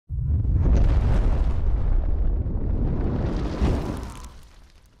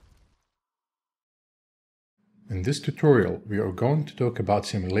In this tutorial, we are going to talk about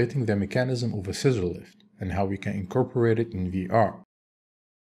simulating the mechanism of a scissor lift and how we can incorporate it in VR.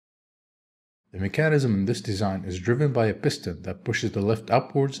 The mechanism in this design is driven by a piston that pushes the lift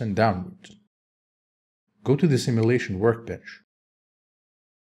upwards and downwards. Go to the simulation workbench.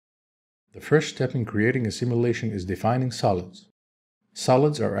 The first step in creating a simulation is defining solids.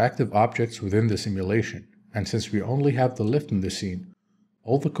 Solids are active objects within the simulation, and since we only have the lift in the scene,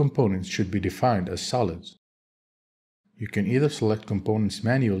 all the components should be defined as solids. You can either select components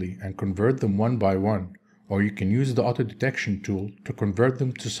manually and convert them one by one, or you can use the auto detection tool to convert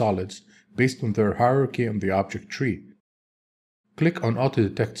them to solids based on their hierarchy on the object tree. Click on Auto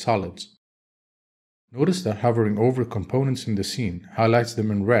Detect Solids. Notice that hovering over components in the scene highlights them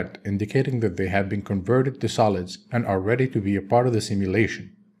in red, indicating that they have been converted to solids and are ready to be a part of the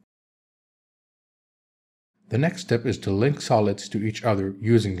simulation. The next step is to link solids to each other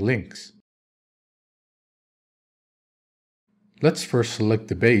using links. Let's first select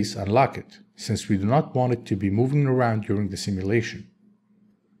the base and lock it, since we do not want it to be moving around during the simulation.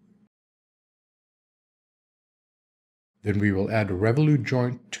 Then we will add a revolute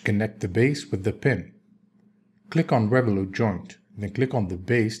joint to connect the base with the pin. Click on Revolute Joint, then click on the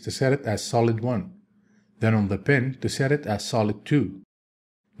base to set it as Solid 1, then on the pin to set it as Solid 2.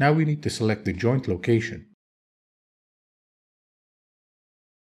 Now we need to select the joint location.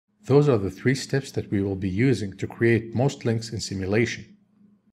 Those are the 3 steps that we will be using to create most links in simulation.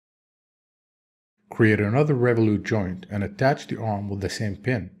 Create another revolute joint and attach the arm with the same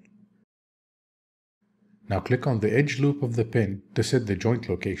pin. Now click on the edge loop of the pin to set the joint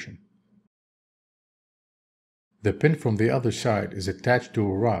location. The pin from the other side is attached to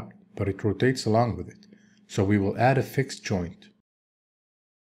a rod, but it rotates along with it, so we will add a fixed joint.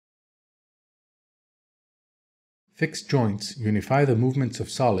 Fixed joints unify the movements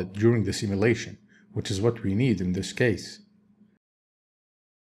of solid during the simulation, which is what we need in this case.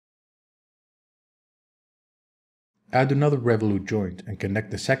 Add another revolute joint and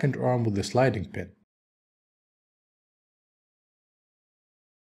connect the second arm with the sliding pin.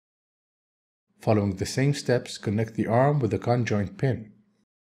 Following the same steps, connect the arm with the conjoint pin.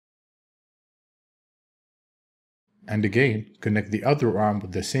 And again, connect the other arm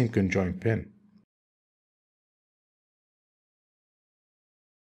with the same conjoint pin.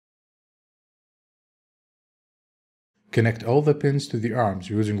 Connect all the pins to the arms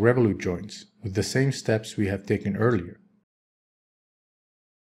using revolute joints with the same steps we have taken earlier.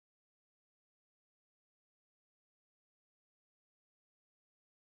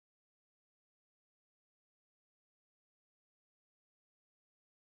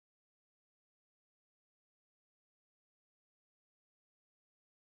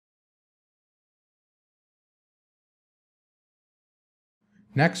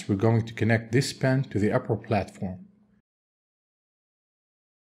 Next, we're going to connect this pen to the upper platform.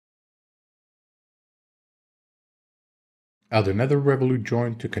 Add another revolute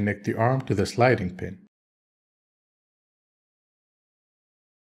joint to connect the arm to the sliding pin.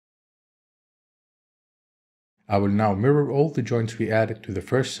 I will now mirror all the joints we added to the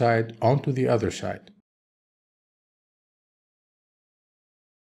first side onto the other side.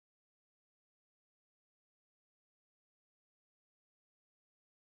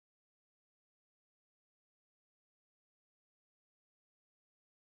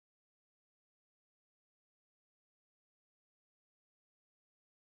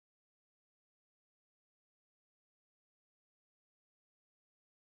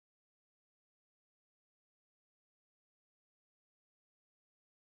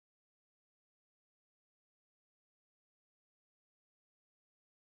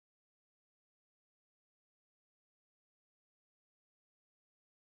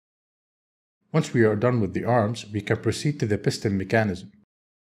 Once we are done with the arms, we can proceed to the piston mechanism.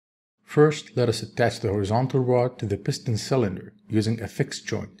 First, let us attach the horizontal rod to the piston cylinder using a fixed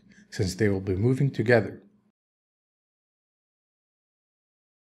joint, since they will be moving together.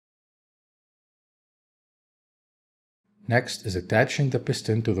 Next is attaching the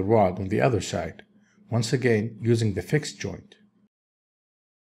piston to the rod on the other side, once again using the fixed joint.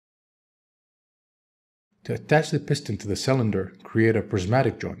 To attach the piston to the cylinder, create a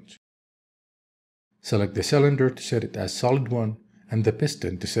prismatic joint. Select the cylinder to set it as Solid 1 and the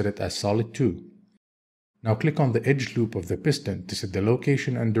piston to set it as Solid 2. Now click on the edge loop of the piston to set the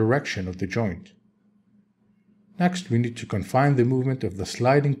location and direction of the joint. Next, we need to confine the movement of the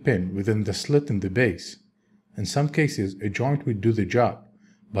sliding pin within the slit in the base. In some cases, a joint would do the job,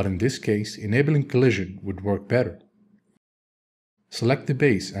 but in this case, enabling collision would work better. Select the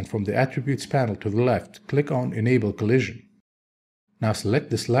base and from the Attributes panel to the left, click on Enable Collision. Now select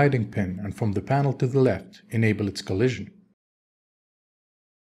the sliding pin and from the panel to the left, enable its collision.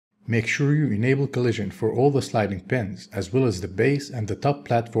 Make sure you enable collision for all the sliding pins, as well as the base and the top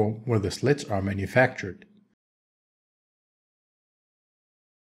platform where the slits are manufactured.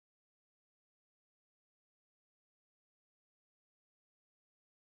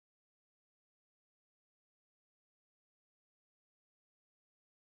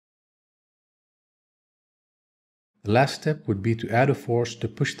 The last step would be to add a force to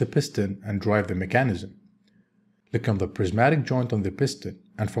push the piston and drive the mechanism. Click on the prismatic joint on the piston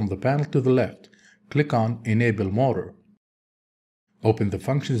and from the panel to the left, click on Enable Motor. Open the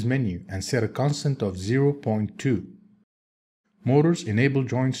Functions menu and set a constant of 0.2. Motors enable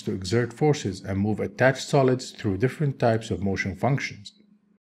joints to exert forces and move attached solids through different types of motion functions.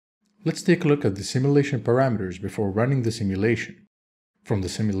 Let's take a look at the simulation parameters before running the simulation. From the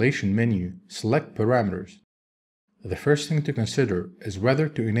Simulation menu, select Parameters. The first thing to consider is whether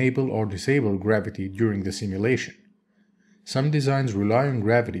to enable or disable gravity during the simulation. Some designs rely on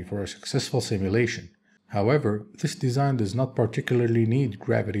gravity for a successful simulation. However, this design does not particularly need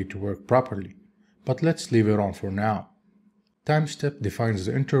gravity to work properly, but let's leave it on for now. Time step defines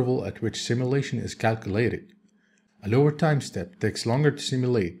the interval at which simulation is calculated. A lower time step takes longer to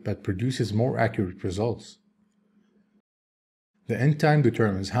simulate but produces more accurate results. The end time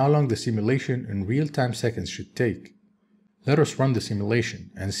determines how long the simulation in real-time seconds should take. Let us run the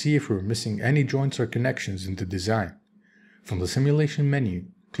simulation and see if we're missing any joints or connections in the design. From the Simulation menu,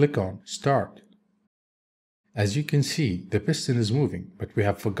 click on Start. As you can see, the piston is moving, but we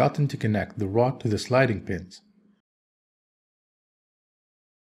have forgotten to connect the rod to the sliding pins.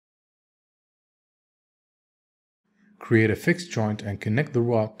 Create a fixed joint and connect the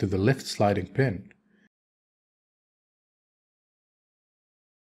rod to the left sliding pin.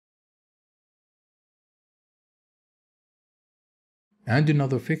 And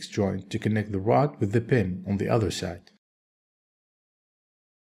another fixed joint to connect the rod with the pin on the other side.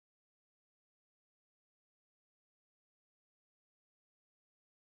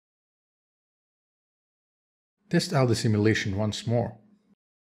 Test out the simulation once more.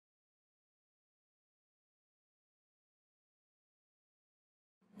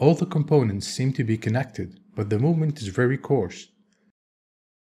 All the components seem to be connected, but the movement is very coarse.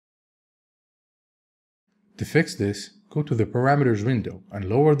 To fix this, go to the Parameters window and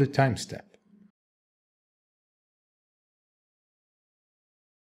lower the time step.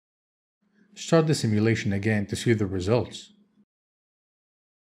 Start the simulation again to see the results.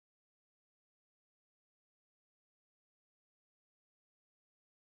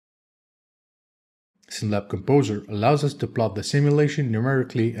 SimLab Composer allows us to plot the simulation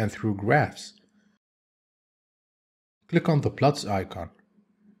numerically and through graphs. Click on the plots icon.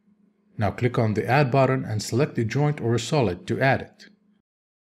 Now click on the Add button and select a joint or a solid to add it.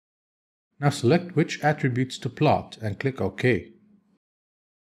 Now select which attributes to plot and click OK.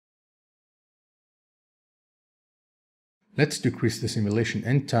 Let's decrease the simulation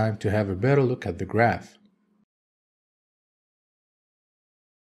end time to have a better look at the graph.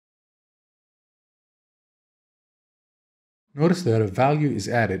 Notice that a value is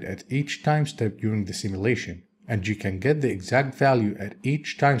added at each time step during the simulation, and you can get the exact value at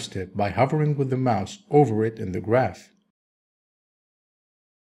each time step by hovering with the mouse over it in the graph.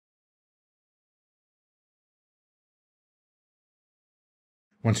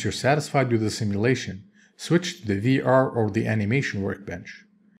 Once you're satisfied with the simulation, switch to the VR or the animation workbench.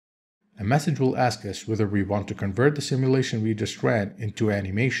 A message will ask us whether we want to convert the simulation we just ran into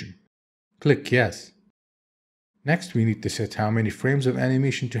animation. Click Yes. Next, we need to set how many frames of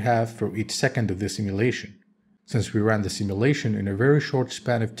animation to have for each second of the simulation. Since we ran the simulation in a very short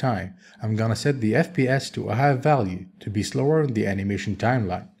span of time, I'm gonna set the FPS to a high value to be slower in the animation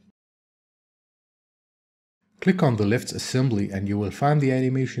timeline. Click on the lift's assembly and you will find the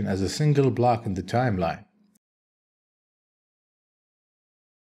animation as a single block in the timeline.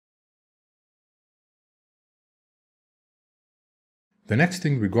 The next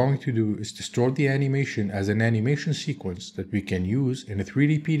thing we're going to do is to store the animation as an animation sequence that we can use in a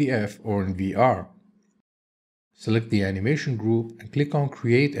 3D PDF or in VR. Select the animation group and click on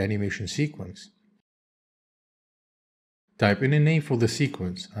Create Animation Sequence. Type in a name for the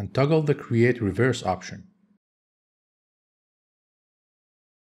sequence and toggle the Create Reverse option.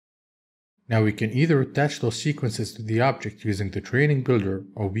 Now we can either attach those sequences to the object using the training builder,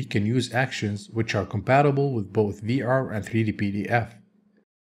 or we can use actions which are compatible with both VR and 3D PDF.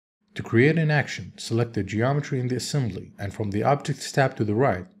 To create an action, select the geometry in the assembly and from the Objects tab to the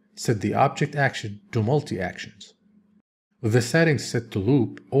right, set the object action to multi-actions. With the settings set to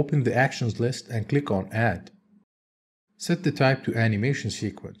loop, open the actions list and click on Add. Set the type to animation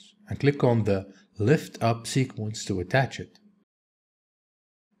sequence and click on the Lift Up sequence to attach it.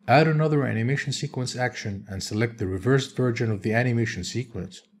 Add another animation sequence action and select the reversed version of the animation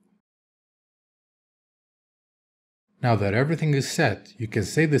sequence. Now that everything is set, you can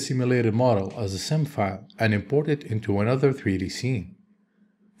save the simulated model as a SIM file and import it into another 3D scene.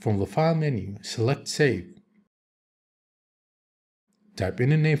 From the File menu, select Save. Type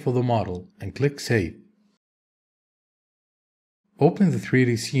in a name for the model and click Save. Open the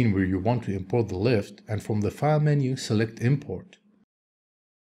 3D scene where you want to import the lift, and from the File menu, select Import.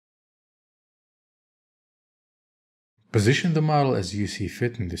 Position the model as you see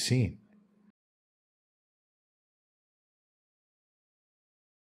fit in the scene.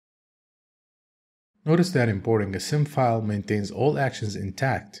 Notice that importing a SIM file maintains all actions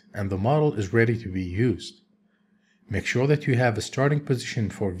intact and the model is ready to be used. Make sure that you have a starting position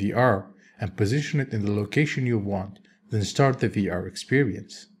for VR and position it in the location you want, then start the VR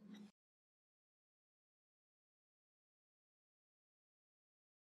experience.